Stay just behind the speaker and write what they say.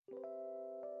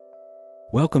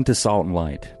Welcome to Salt and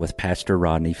Light with Pastor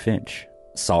Rodney Finch.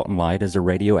 Salt and Light is a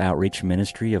radio outreach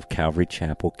ministry of Calvary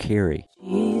Chapel, Cary.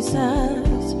 Jesus,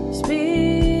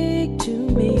 speak to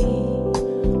me.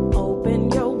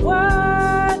 Open your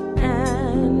word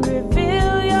and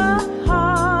reveal your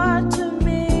heart to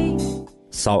me.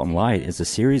 Salt and Light is a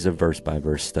series of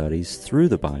verse-by-verse studies through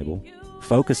the Bible,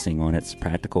 focusing on its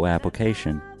practical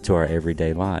application to our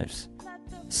everyday lives.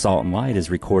 Salt and Light is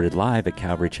recorded live at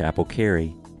Calvary Chapel,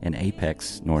 Cary in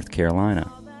Apex, North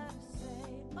Carolina.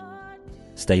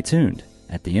 Stay tuned.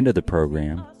 At the end of the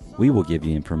program, we will give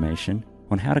you information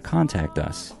on how to contact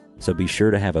us, so be sure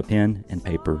to have a pen and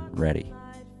paper ready.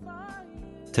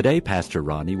 Today, Pastor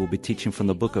Rodney will be teaching from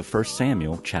the book of 1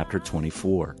 Samuel, chapter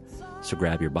 24. So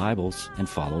grab your Bibles and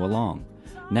follow along.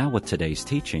 Now with today's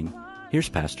teaching, here's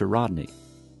Pastor Rodney.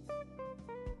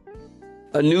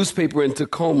 A newspaper in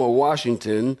Tacoma,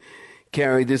 Washington,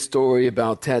 carried this story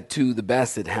about Tattoo the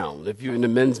Basset Hound. If you're in the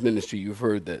men's ministry, you've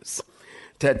heard this.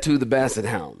 Tattoo the Basset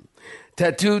Hound.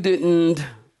 Tattoo didn't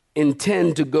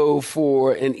intend to go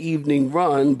for an evening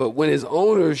run, but when his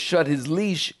owner shut his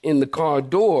leash in the car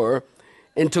door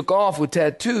and took off with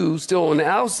Tattoo still on the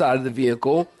outside of the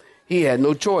vehicle, he had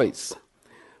no choice.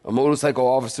 A motorcycle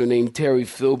officer named Terry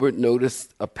Filbert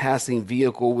noticed a passing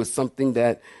vehicle with something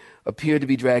that appeared to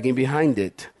be dragging behind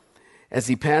it. As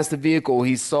he passed the vehicle,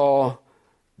 he saw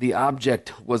the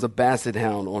object was a basset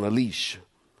hound on a leash.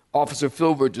 Officer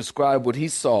Filbert described what he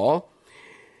saw.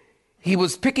 He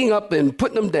was picking up and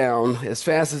putting them down as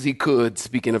fast as he could,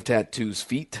 speaking of Tattoo's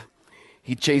feet.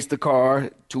 He chased the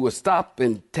car to a stop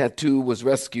and Tattoo was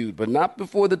rescued, but not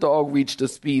before the dog reached a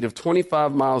speed of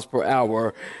 25 miles per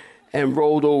hour and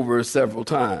rolled over several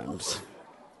times.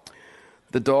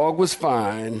 The dog was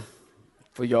fine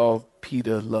for y'all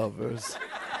PETA lovers.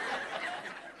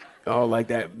 Oh, like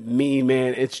that mean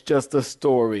man, it's just a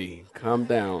story. Calm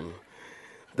down.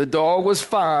 The dog was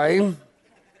fine,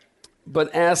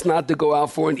 but asked not to go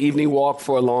out for an evening walk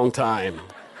for a long time.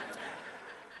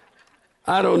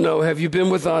 I don't know, have you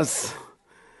been with us?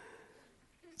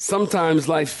 Sometimes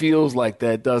life feels like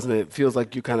that, doesn't it? It feels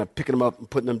like you're kind of picking them up and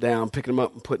putting them down, picking them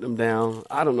up and putting them down.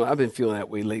 I don't know, I've been feeling that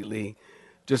way lately.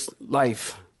 Just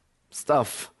life,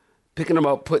 stuff, picking them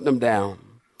up, putting them down.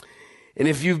 And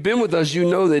if you've been with us, you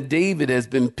know that David has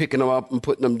been picking them up and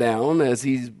putting them down as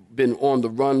he's been on the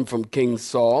run from King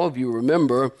Saul. If you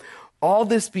remember, all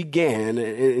this began,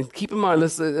 and keep in mind,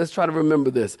 let's try to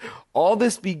remember this. All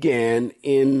this began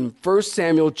in 1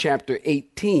 Samuel chapter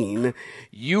 18.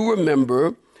 You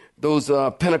remember those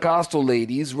Pentecostal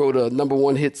ladies wrote a number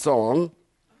one hit song.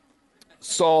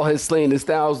 Saul has slain his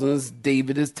thousands,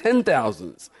 David his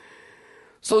 10,000s.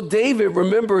 So David,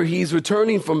 remember, he's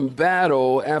returning from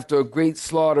battle after a great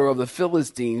slaughter of the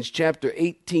Philistines. Chapter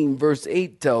 18, verse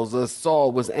 8 tells us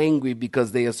Saul was angry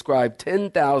because they ascribed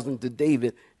 10,000 to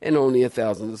David and only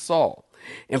 1,000 to Saul.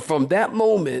 And from that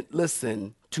moment,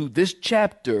 listen, to this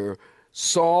chapter,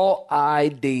 Saul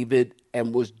eyed David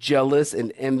and was jealous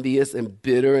and envious and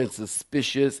bitter and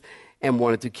suspicious and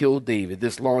wanted to kill David.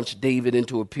 This launched David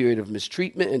into a period of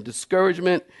mistreatment and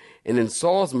discouragement, and in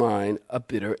Saul's mind, a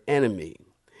bitter enemy.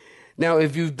 Now,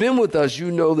 if you've been with us, you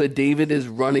know that David is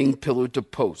running pillar to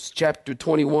post. Chapter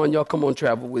 21, y'all come on,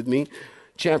 travel with me.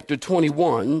 Chapter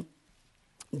 21,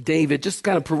 David, just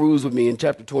kind of peruse with me in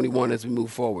chapter 21 as we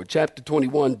move forward. Chapter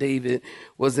 21, David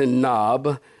was in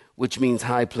Nob, which means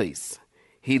high place.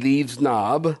 He leaves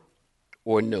Nob,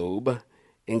 or Nob,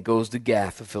 and goes to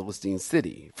Gath, a Philistine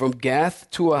city. From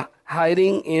Gath to a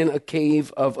hiding in a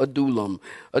cave of Adullam.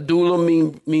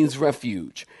 Adullam means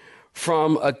refuge.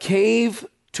 From a cave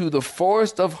to the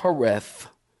forest of Hereth.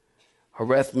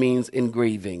 Hereth means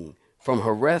engraving. From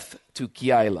Hereth to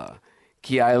Keilah.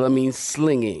 Keilah means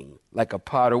slinging, like a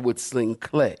potter would sling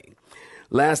clay.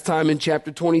 Last time in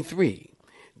chapter 23,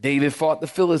 David fought the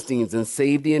Philistines and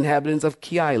saved the inhabitants of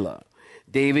Keilah.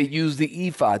 David used the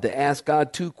ephod to ask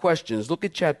God two questions. Look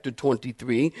at chapter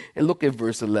 23 and look at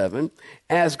verse 11.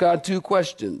 Ask God two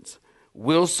questions.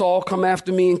 Will Saul come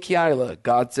after me in Keilah?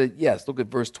 God said yes. Look at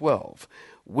verse 12.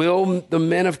 Will the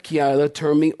men of Keilah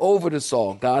turn me over to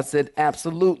Saul? God said,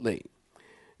 absolutely.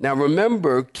 Now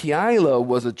remember, Keilah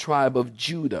was a tribe of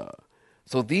Judah.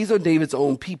 So these are David's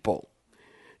own people.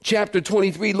 Chapter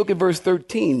 23, look at verse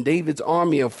 13. David's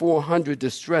army of 400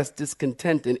 distressed,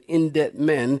 discontented, in-debt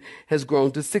men has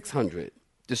grown to 600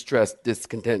 distressed,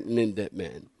 discontented, and in-debt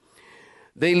men.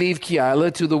 They leave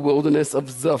Keilah to the wilderness of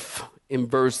Ziph in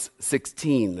verse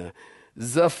 16.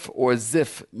 Ziph or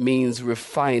Ziph means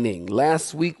refining.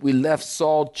 Last week we left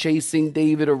Saul chasing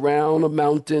David around a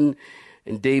mountain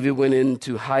And David went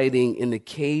into hiding in the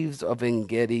caves of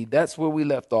En-gedi. That's where we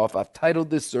left off. I've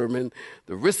titled this sermon,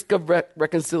 The Risk of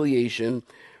Reconciliation.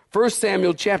 1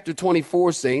 Samuel chapter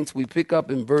 24, saints. We pick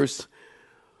up in verse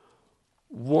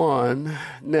 1.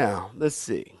 Now, let's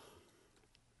see.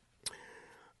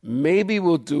 Maybe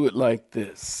we'll do it like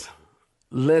this.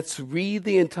 Let's read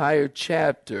the entire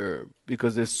chapter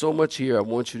because there's so much here. I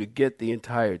want you to get the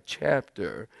entire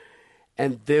chapter.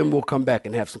 And then we'll come back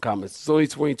and have some comments. It's only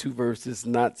 22 verses,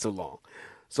 not so long.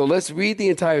 So let's read the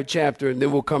entire chapter, and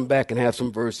then we'll come back and have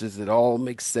some verses. It all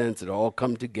makes sense. It all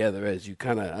come together as you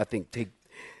kind of, I think,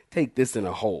 take this in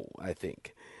a whole, I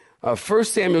think. 1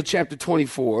 Samuel chapter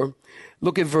 24,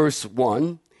 look at verse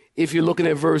 1. If you're looking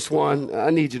at verse 1,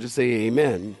 I need you to say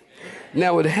amen.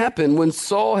 Now it happened when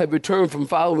Saul had returned from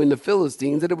following the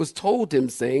Philistines that it was told him,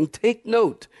 saying, take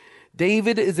note,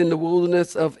 David is in the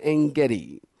wilderness of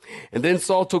En-gedi. And then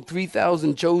Saul took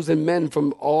 3,000 chosen men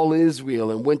from all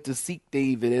Israel and went to seek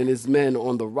David and his men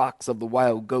on the rocks of the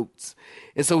wild goats.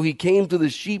 And so he came to the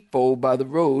sheepfold by the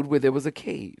road where there was a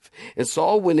cave. And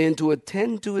Saul went in to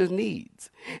attend to his needs.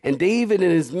 And David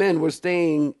and his men were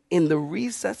staying in the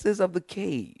recesses of the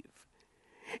cave.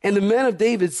 And the men of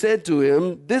David said to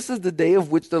him, this is the day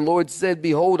of which the Lord said,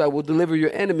 behold, I will deliver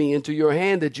your enemy into your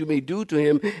hand, that you may do to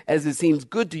him as it seems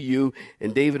good to you.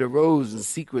 And David arose and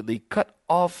secretly cut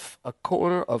off a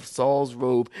corner of Saul's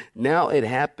robe. Now it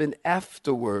happened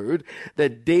afterward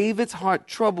that David's heart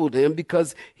troubled him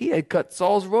because he had cut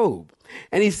Saul's robe.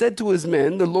 And he said to his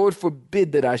men, the Lord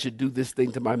forbid that I should do this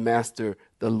thing to my master,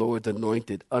 the Lord's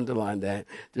anointed. Underline that,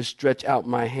 to stretch out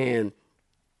my hand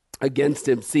against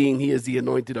him, seeing he is the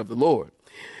anointed of the Lord.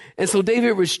 And so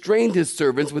David restrained his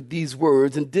servants with these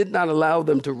words and did not allow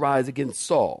them to rise against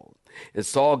Saul. And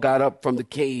Saul got up from the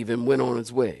cave and went on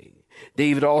his way.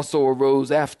 David also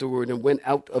arose afterward and went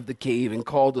out of the cave and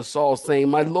called to Saul, saying,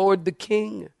 my lord the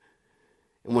king.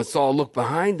 And when Saul looked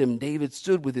behind him, David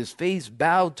stood with his face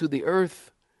bowed to the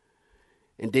earth.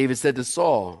 And David said to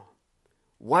Saul,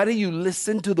 why do you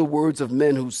listen to the words of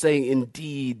men who say,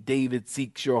 indeed, David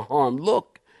seeks your harm?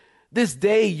 Look, this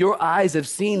day your eyes have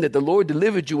seen that the Lord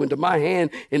delivered you into my hand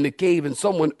in the cave, and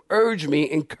someone urged me,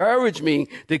 encouraged me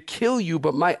to kill you,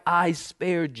 but my eyes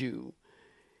spared you.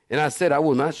 And I said, I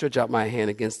will not stretch out my hand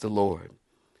against the Lord,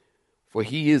 for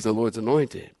he is the Lord's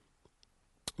anointed.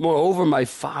 Moreover, my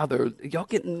father, y'all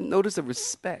get notice of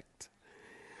respect.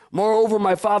 Moreover,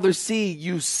 my father, see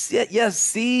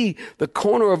the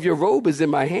corner of your robe is in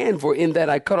my hand, for in that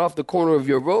I cut off the corner of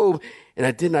your robe, and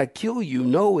I did not kill you.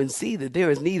 Know and see that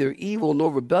there is neither evil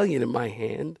nor rebellion in my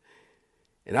hand,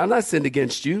 and I've not sinned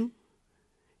against you.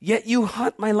 Yet you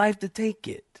hunt my life to take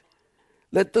it.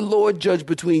 Let the Lord judge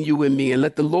between you and me, and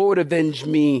let the Lord avenge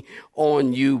me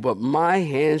on you. But my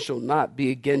hand shall not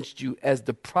be against you. As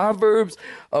the proverb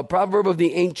of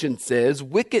the ancient says,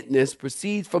 wickedness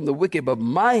proceeds from the wicked, but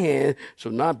my hand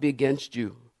shall not be against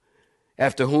you.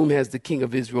 After whom has the king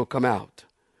of Israel come out?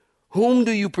 Whom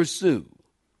do you pursue?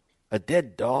 A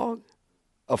dead dog?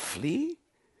 A flea?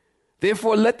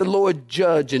 Therefore, let the Lord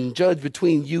judge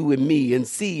between you and me, and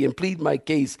see and plead my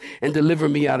case and deliver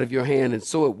me out of your hand. And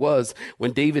so it was,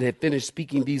 when David had finished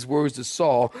speaking these words to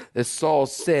Saul, that Saul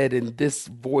said in this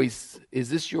voice,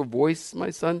 is this your voice, my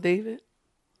son David?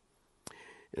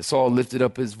 And Saul lifted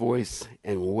up his voice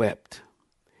and wept.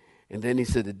 And then he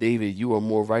said to David, you are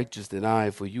more righteous than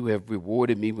I, for you have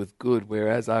rewarded me with good,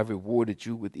 whereas I have rewarded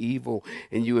you with evil.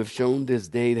 And you have shown this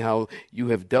day how you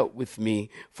have dealt with me.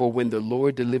 For when the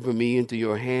Lord delivered me into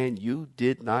your hand, you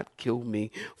did not kill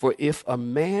me. For if a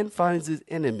man finds his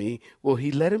enemy, will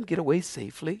he let him get away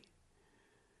safely?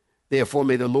 Therefore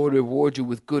may the Lord reward you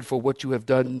with good for what you have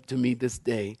done to me this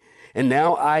day. And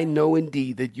now I know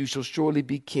indeed that you shall surely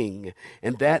be king,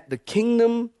 and that the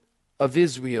kingdom of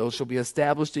Israel shall be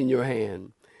established in your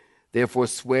hand. Therefore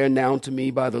swear now to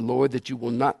me by the Lord that you will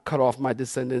not cut off my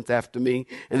descendants after me,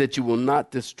 and that you will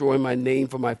not destroy my name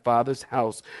from my father's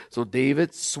house. So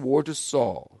David swore to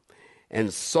Saul.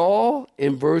 And Saul,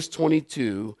 in verse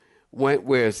 22, went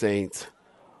where, saints?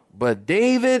 But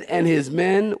David and his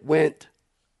men went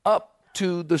up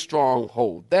to the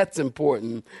stronghold. That's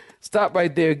important. Stop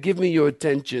right there. Give me your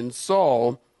attention.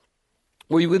 Saul,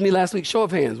 were you with me last week? Show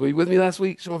of hands. Were you with me last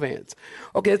week? Show of hands.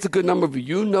 Okay, that's a good number of you.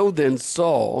 You know then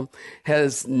Saul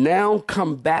has now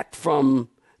come back from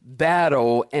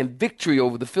battle and victory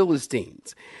over the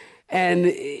Philistines. And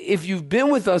if you've been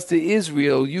with us to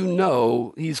Israel, you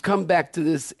know he's come back to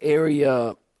this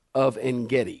area of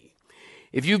En-gedi.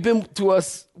 If you've been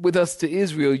with us to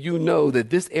Israel, you know that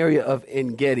this area of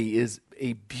En-Gedi is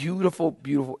a beautiful,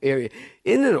 beautiful area.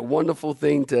 Isn't it a wonderful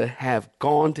thing to have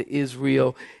gone to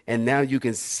Israel and now you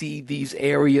can see these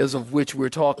areas of which we're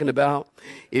talking about?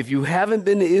 If you haven't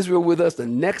been to Israel with us, the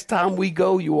next time we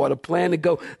go, you ought to plan to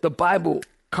go. The Bible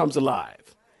comes alive.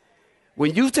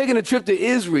 When you've taken a trip to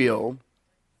Israel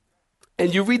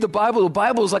and you read the Bible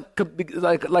is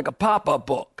like a pop-up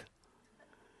book.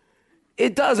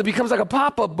 It does. It becomes like a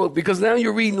pop-up book because now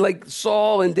you're reading like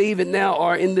Saul and David now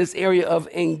are in this area of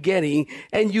En-Gedi,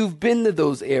 and you've been to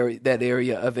that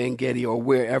area of En-Gedi or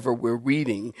wherever we're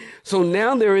reading. So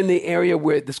now they're in the area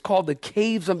where it's called the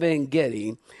Caves of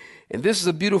En-Gedi, and this is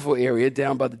a beautiful area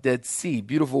down by the Dead Sea.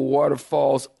 Beautiful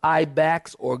waterfalls,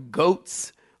 ibex or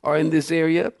goats are in this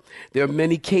area. There are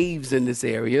many caves in this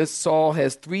area. Saul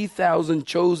has 3,000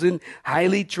 chosen,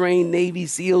 highly trained Navy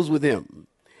SEALs with him.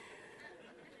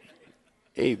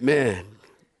 Amen.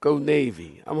 Go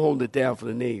Navy. I'm holding it down for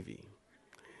the Navy.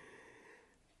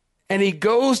 And he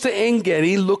goes to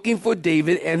En-Gedi looking for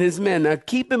David and his men. Now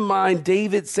keep in mind,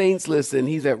 David, saints, listen,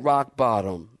 he's at rock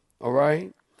bottom. All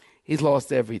right? He's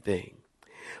lost everything.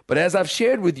 But as I've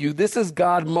shared with you, this is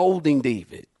God molding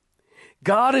David.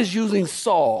 God is using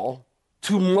Saul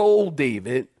to mold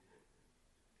David.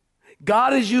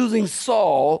 God is using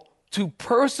Saul to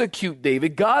persecute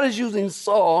David. God is using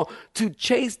Saul to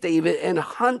chase David and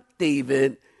hunt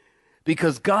David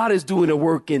because God is doing a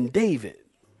work in David.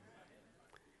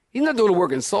 He's not doing a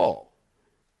work in Saul.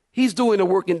 He's doing a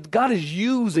work in, God is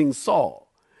using Saul.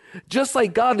 Just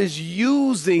like God is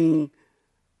using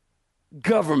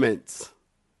governments.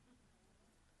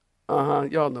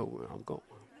 Y'all know where I'm going.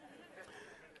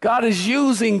 God is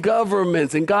using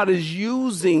governments and God is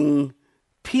using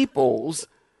peoples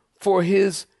for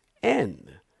his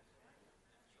end.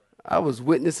 I was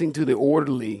witnessing to the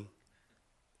orderly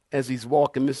as he's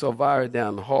walking Miss Elvira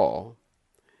down the hall.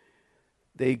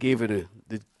 They gave her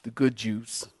the good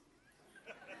juice.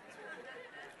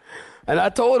 And I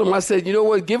told him, I said, you know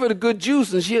what, give her the good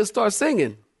juice and she'll start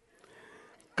singing.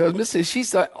 Because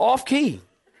she's off key.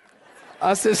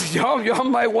 I said, y'all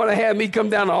might want to have me come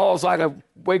down the hall so I can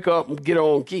wake up and get her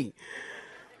on key.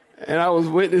 And I was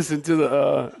witnessing to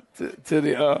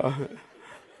the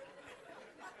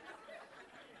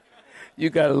you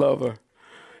got to love her.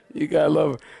 You got to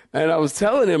love her. And I was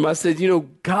telling him, I said,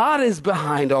 God is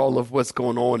behind all of what's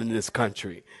going on in this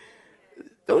country.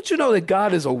 Don't you know that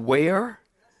God is aware?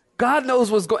 God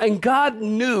knows what's going on. And God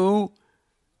knew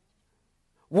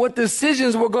what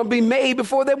decisions were going to be made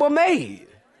before they were made.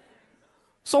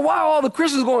 So why are all the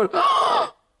Christians going,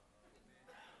 oh,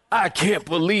 I can't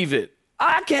believe it?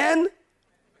 I can.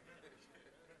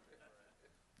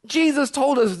 Jesus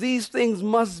told us these things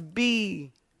must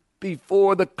be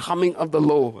before the coming of the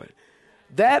Lord.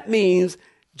 That means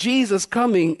Jesus'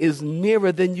 coming is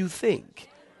nearer than you think.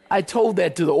 I told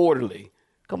that to the orderly.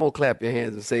 Come on, clap your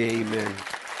hands and say amen.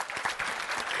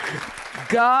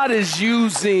 God is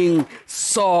using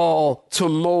Saul to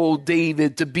mold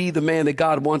David to be the man that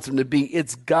God wants him to be.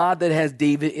 It's God that has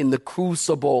David in the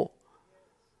crucible,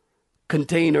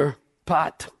 container,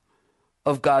 pot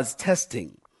of God's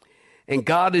testing. And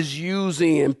God is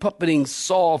using and puppeting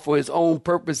Saul for his own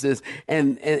purposes.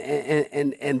 And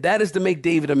that is to make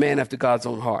David a man after God's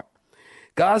own heart.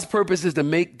 God's purpose is to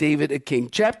make David a king.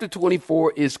 Chapter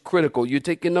 24 is critical. You're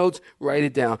taking notes? Write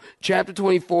it down. Chapter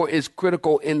 24 is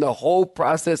critical in the whole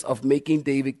process of making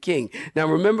David king. Now,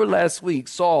 remember last week,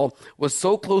 Saul was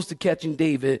so close to catching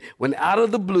David when out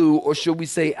of the blue, or should we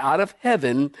say out of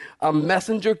heaven, a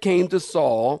messenger came to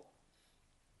Saul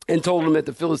and told him that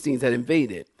the Philistines had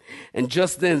invaded. And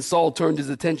just then Saul turned his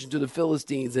attention to the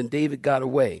Philistines and David got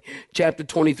away. Chapter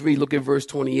 23, look at verse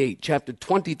 28. Chapter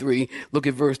 23, look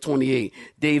at verse 28.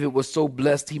 David was so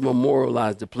blessed he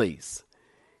memorialized the place.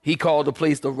 He called the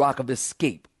place the Rock of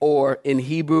Escape, or in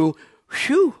Hebrew,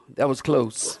 whew, that was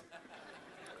close.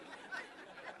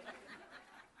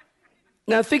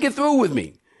 Now think it through with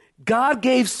me. God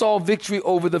gave Saul victory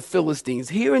over the Philistines.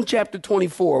 Here in chapter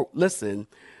 24, listen,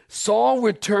 Saul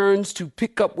returns to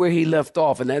pick up where he left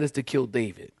off, and that is to kill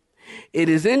David. It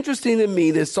is interesting to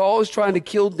me that Saul is trying to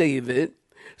kill David.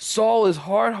 Saul is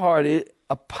hard-hearted,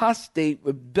 apostate,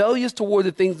 rebellious toward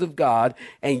the things of God,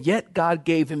 and yet God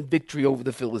gave him victory over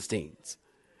the Philistines.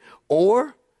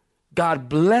 Or God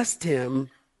blessed him,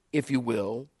 if you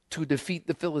will, to defeat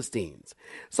the Philistines.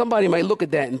 Somebody might look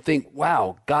at that and think,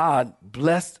 wow, God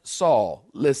blessed Saul.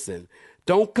 Listen,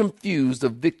 don't confuse the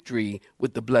victory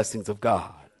with the blessings of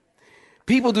God.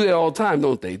 People do that all the time,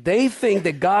 don't they? They think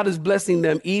that God is blessing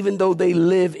them even though they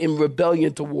live in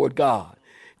rebellion toward God.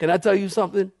 Can I tell you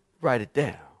something? Write it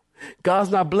down. God's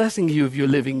not blessing you if you're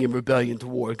living in rebellion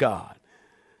toward God.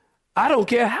 I don't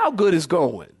care how good it's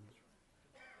going.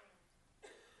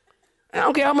 I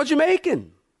don't care how much you're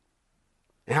making.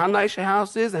 And how nice your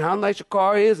house is, and how nice your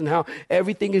car is, and how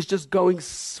everything is just going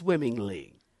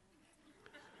swimmingly.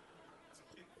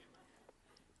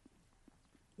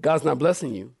 God's not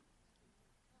blessing you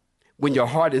when your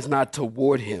heart is not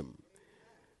toward him.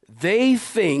 They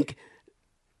think,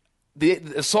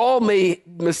 Saul may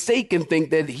mistaken think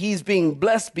that he's being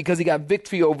blessed because he got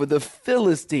victory over the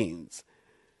Philistines.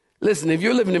 Listen, if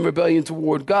you're living in rebellion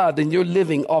toward God, then you're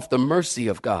living off the mercy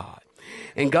of God.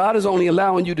 And God is only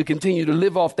allowing you to continue to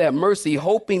live off that mercy,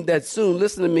 hoping that soon,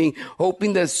 listen to me,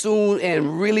 hoping that soon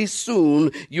and really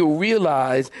soon you'll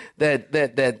realize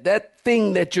that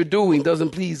thing that you're doing doesn't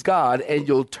please God, and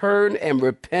you'll turn and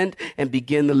repent and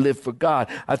begin to live for God.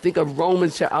 I think of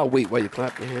Romans, I'll wait while you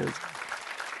clap your hands.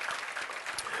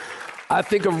 I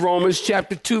think of Romans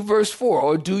chapter 2, verse 4.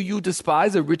 Or do you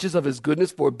despise the riches of his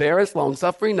goodness, forbearance,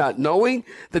 long-suffering, not knowing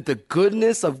that the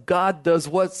goodness of God does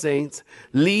what, saints?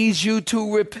 Leads you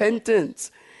to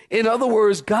repentance. In other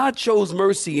words, God shows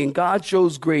mercy and God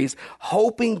shows grace,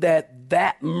 hoping that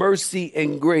that mercy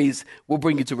and grace will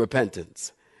bring you to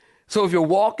repentance. So if you're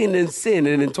walking in sin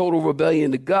and in total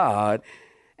rebellion to God,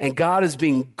 and God is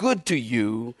being good to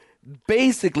you,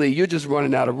 basically you're just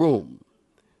running out of room.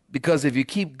 Because if you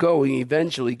keep going,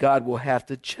 eventually God will have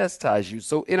to chastise you.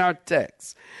 So in our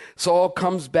text, Saul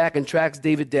comes back and tracks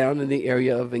David down in the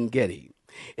area of En-Gedi.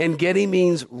 En-Gedi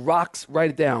means rocks,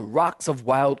 write it down, rocks of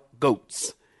wild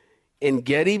goats.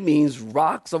 En-Gedi means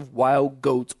rocks of wild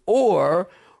goats, or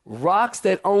rocks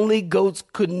that only goats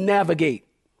could navigate.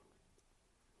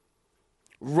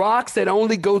 Rocks that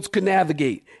only goats could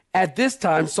navigate. At this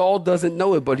time, Saul doesn't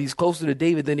know it, but he's closer to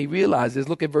David than he realizes.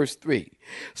 Look at verse 3.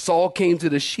 Saul came to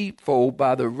the sheepfold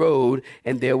by the road,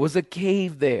 and there was a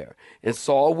cave there. And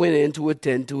Saul went in to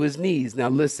attend to his needs. Now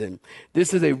listen,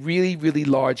 this is a really, really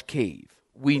large cave.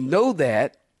 We know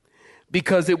that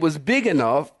because it was big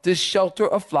enough to shelter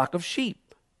a flock of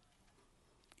sheep.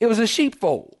 It was a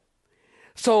sheepfold.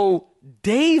 So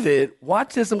David,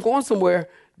 watch this, I'm going somewhere.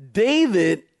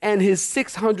 David and his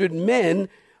 600 men,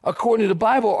 according to the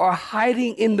Bible, are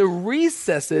hiding in the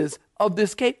recesses of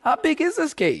this cave. How big is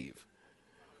this cave?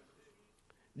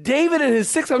 David and his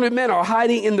 600 men are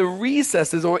hiding in the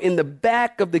recesses or in the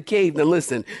back of the cave. Now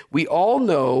listen, we all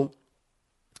know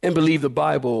and believe the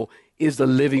Bible is the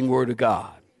living word of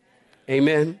God.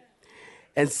 Amen.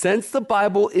 And since the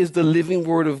Bible is the living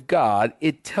word of God,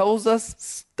 it tells us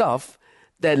stuff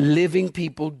that living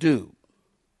people do.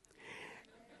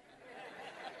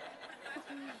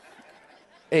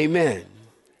 Amen.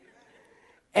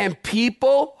 And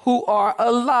people who are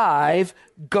alive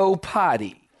go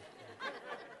potty.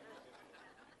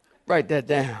 Write that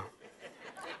down.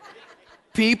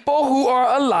 People who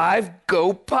are alive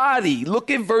go potty. Look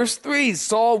at verse 3.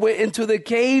 Saul went into the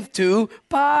cave to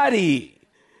potty.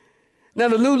 Now,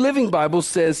 the New Living Bible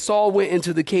says Saul went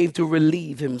into the cave to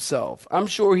relieve himself. I'm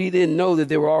sure he didn't know that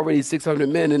there were already 600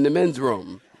 men in the men's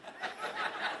room.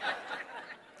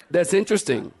 That's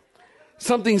interesting.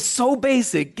 Something so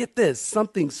basic, get this,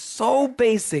 something so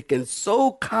basic and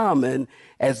so common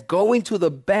as going to the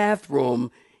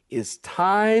bathroom is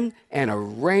timed and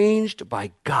arranged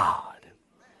by God.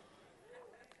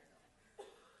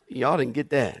 Y'all didn't get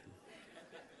that.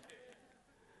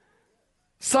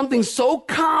 Something so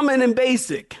common and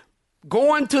basic,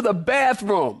 going to the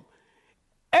bathroom.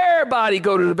 Everybody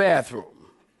go to the bathroom.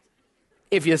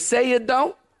 If you say you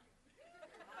don't,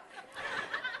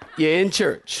 you're in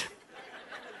church.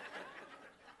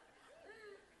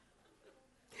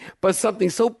 But something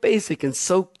so basic and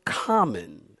so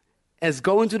common as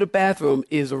going to the bathroom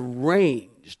is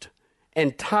arranged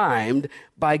and timed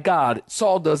by God.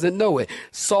 Saul doesn't know it.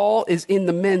 Saul is in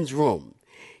the men's room.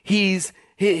 His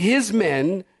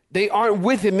men, they aren't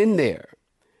with him in there.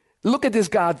 Look at this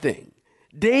God thing.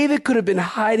 David could have been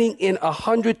hiding in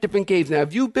 100 different caves. Now,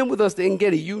 if you've been with us to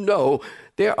En-Gedi, you know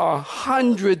there are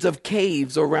hundreds of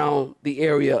caves around the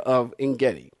area of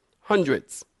En-Gedi.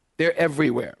 Hundreds. They're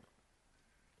everywhere.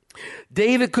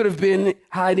 David could have been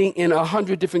hiding in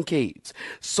 100 different caves.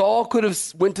 Saul could have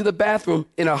went to the bathroom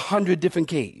in 100 different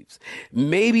caves.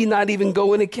 Maybe not even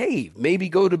go in a cave. Maybe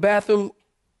go to the bathroom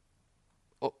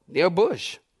near a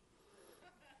bush.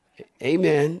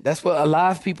 Amen. That's what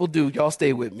alive people do. Y'all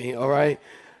stay with me, all right?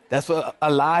 That's what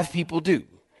alive people do.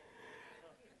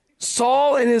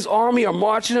 Saul and his army are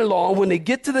marching along. When they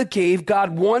get to the cave,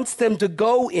 God wants them to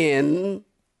go in.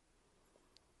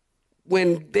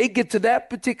 When they get to that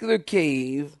particular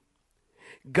cave,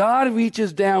 God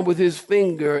reaches down with his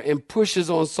finger and pushes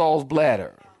on Saul's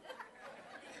bladder.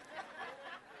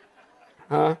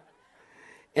 Huh?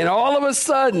 And all of a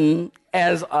sudden,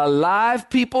 as alive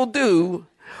people do,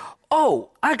 oh,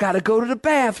 I got to go to the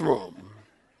bathroom.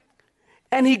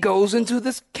 And he goes into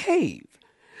this cave.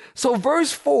 So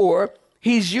verse 4,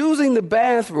 he's using the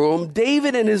bathroom.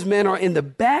 David and his men are in the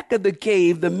back of the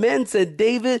cave. The men said,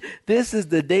 David, this is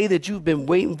the day that you've been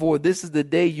waiting for. This is the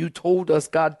day you told us,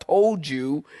 God told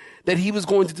you that he was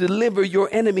going to deliver your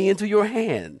enemy into your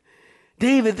hand.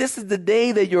 David, this is the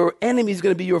day that your enemy is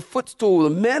going to be your footstool.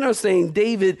 The men are saying,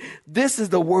 David, this is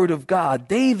the word of God.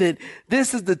 David,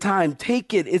 this is the time.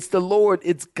 Take it. It's the Lord.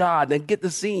 It's God. Now get the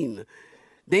scene.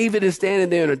 David is standing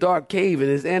there in a dark cave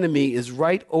and his enemy is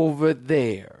right over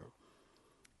there.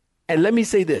 And let me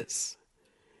say this.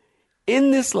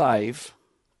 In this life,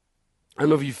 I don't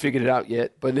know if you figured it out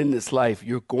yet, but in this life,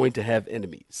 you're going to have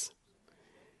enemies.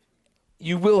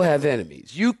 You will have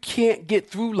enemies. You can't get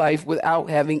through life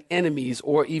without having enemies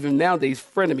or even nowadays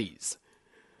frenemies.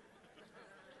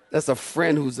 That's a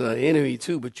friend who's an enemy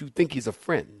too, but you think he's a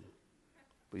friend.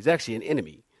 But he's actually an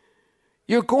enemy.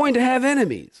 You're going to have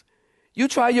enemies. You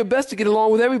try your best to get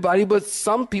along with everybody, but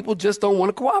some people just don't want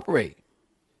to cooperate.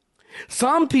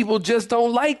 Some people just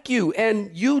don't like you, and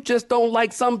you just don't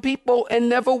like some people and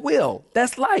never will.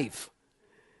 That's life.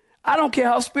 I don't care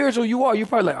how spiritual you are. You're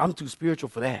probably like, I'm too spiritual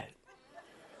for that.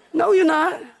 No, you're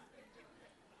not.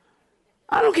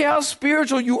 I don't care how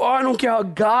spiritual you are. I don't care how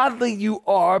godly you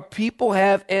are. People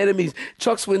have enemies.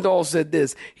 Chuck Swindoll said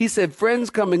this. He said, friends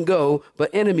come and go, but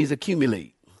enemies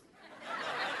accumulate.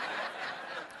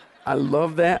 I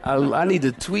love that. I need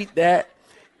to tweet that.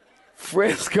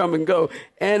 Friends come and go.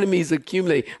 Enemies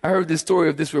accumulate. I heard this story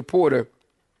of this reporter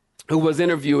who was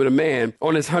interviewing a man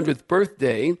on his 100th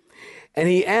birthday. And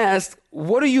he asked,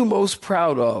 what are you most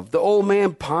proud of? The old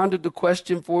man pondered the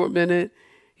question for a minute.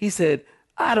 He said,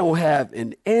 I don't have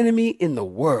an enemy in the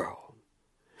world.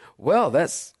 Well,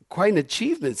 that's quite an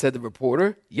achievement, said the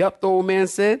reporter. Yup, the old man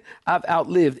said, I've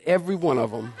outlived every one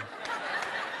of them.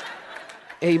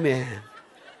 Amen.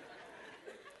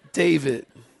 David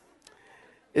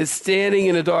is standing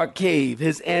in a dark cave.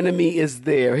 His enemy is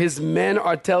there. His men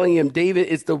are telling him, David,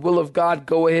 it's the will of God.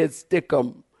 Go ahead, stick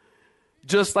him.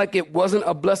 Just like it wasn't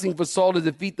a blessing for Saul to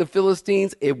defeat the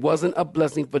Philistines, it wasn't a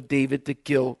blessing for David to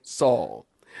kill Saul.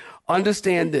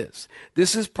 Understand this.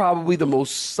 This is probably the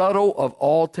most subtle of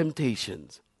all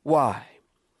temptations. Why?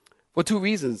 For two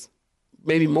reasons,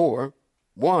 maybe more.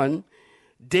 One,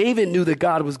 David knew that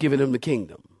God was giving him the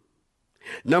kingdom.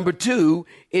 Number two,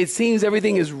 it seems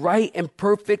everything is right and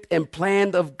perfect and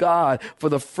planned of God. For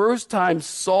the first time,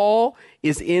 Saul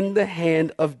is in the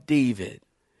hand of David.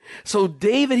 So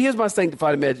David, here's my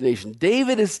sanctified imagination.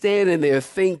 David is standing there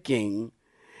thinking,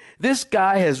 this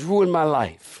guy has ruined my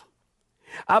life.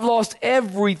 I've lost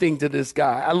everything to this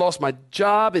guy. I lost my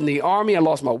job in the army. I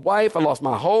lost my wife. I lost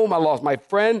my home. I lost my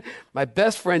friend, my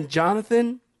best friend,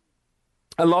 Jonathan.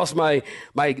 I lost my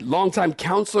longtime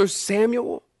counselor,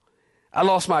 Samuel. I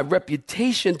lost my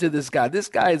reputation to this guy. This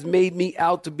guy has made me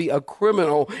out to be a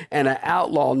criminal and an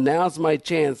outlaw. Now's my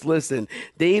chance. Listen,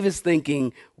 David's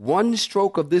thinking, one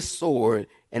stroke of this sword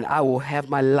and I will have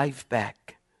my life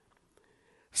back.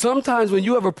 Sometimes when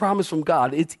you have a promise from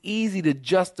God, it's easy to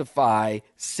justify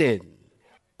sin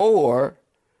or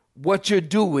what you're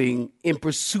doing in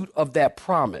pursuit of that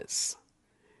promise.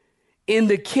 In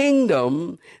the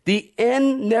kingdom, the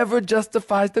end never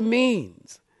justifies the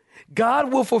means.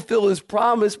 God will fulfill his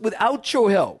promise without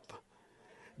your help.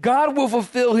 God will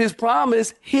fulfill his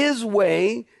promise his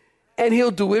way, and he'll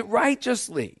do it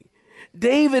righteously.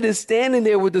 David is standing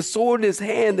there with the sword in his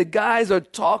hand. The guys are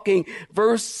talking.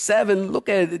 Verse 7, look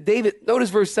at it. Notice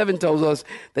verse 7 tells us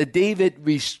that David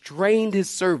restrained his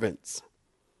servants.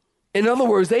 In other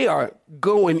words, they are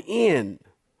going in.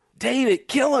 David,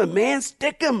 kill him, man.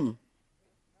 Stick him.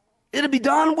 It'll be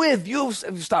done with. You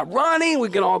stop running. We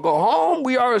can all go home.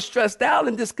 We are stressed out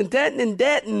and discontent and in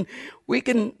debt, and we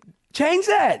can change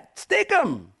that. Stick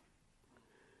them.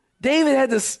 David had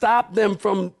to stop them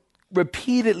from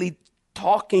repeatedly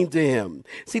talking to him.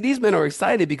 See, these men are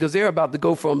excited because they're about to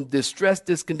go from distressed,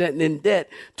 discontent, and in debt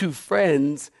to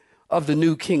friends of the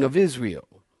new king of Israel.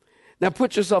 Now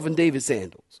put yourself in David's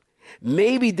sandals.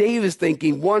 Maybe David's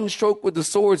thinking, one stroke with the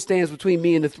sword stands between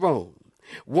me and the throne.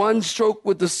 One stroke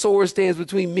with the sword stands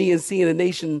between me and seeing a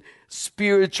nation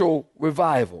spiritual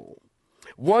revival.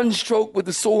 One stroke with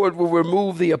the sword will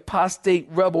remove the apostate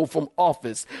rebel from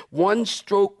office. One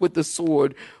stroke with the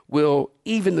sword will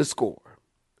even the score.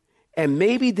 And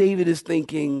maybe David is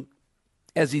thinking,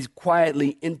 as he's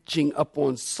quietly inching up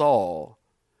on Saul,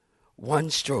 one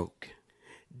stroke.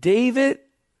 David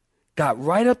got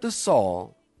right up to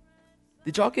Saul.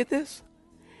 Did y'all get this?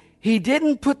 He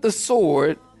didn't put the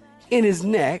sword in his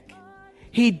neck.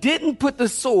 He didn't put the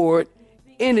sword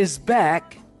in his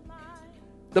back.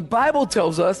 The Bible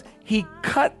tells us he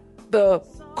cut the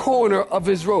corner of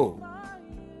his robe.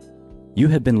 You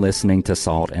have been listening to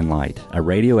Salt and Light, a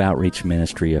radio outreach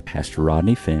ministry of Pastor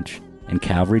Rodney Finch and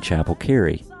Calvary Chapel,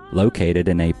 Cary, located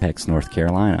in Apex, North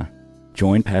Carolina.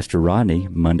 Join Pastor Rodney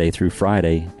Monday through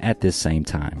Friday at this same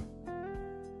time.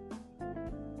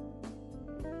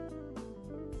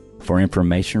 For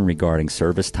information regarding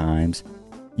service times,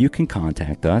 you can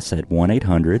contact us at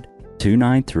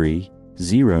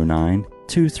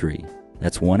 1-800-293-0923.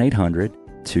 That's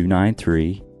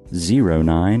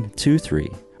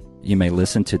 1-800-293-0923. You may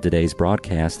listen to today's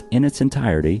broadcast in its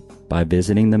entirety by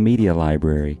visiting the media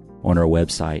library on our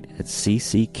website at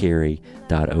cccary.org.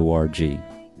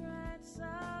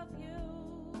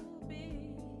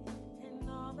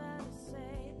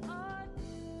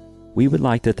 We would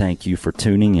like to thank you for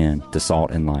tuning in to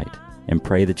Salt and Light and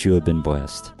pray that you have been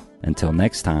blessed. Until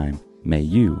next time, may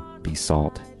you be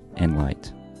salt and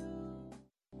light.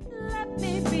 Let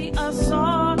me be a salt.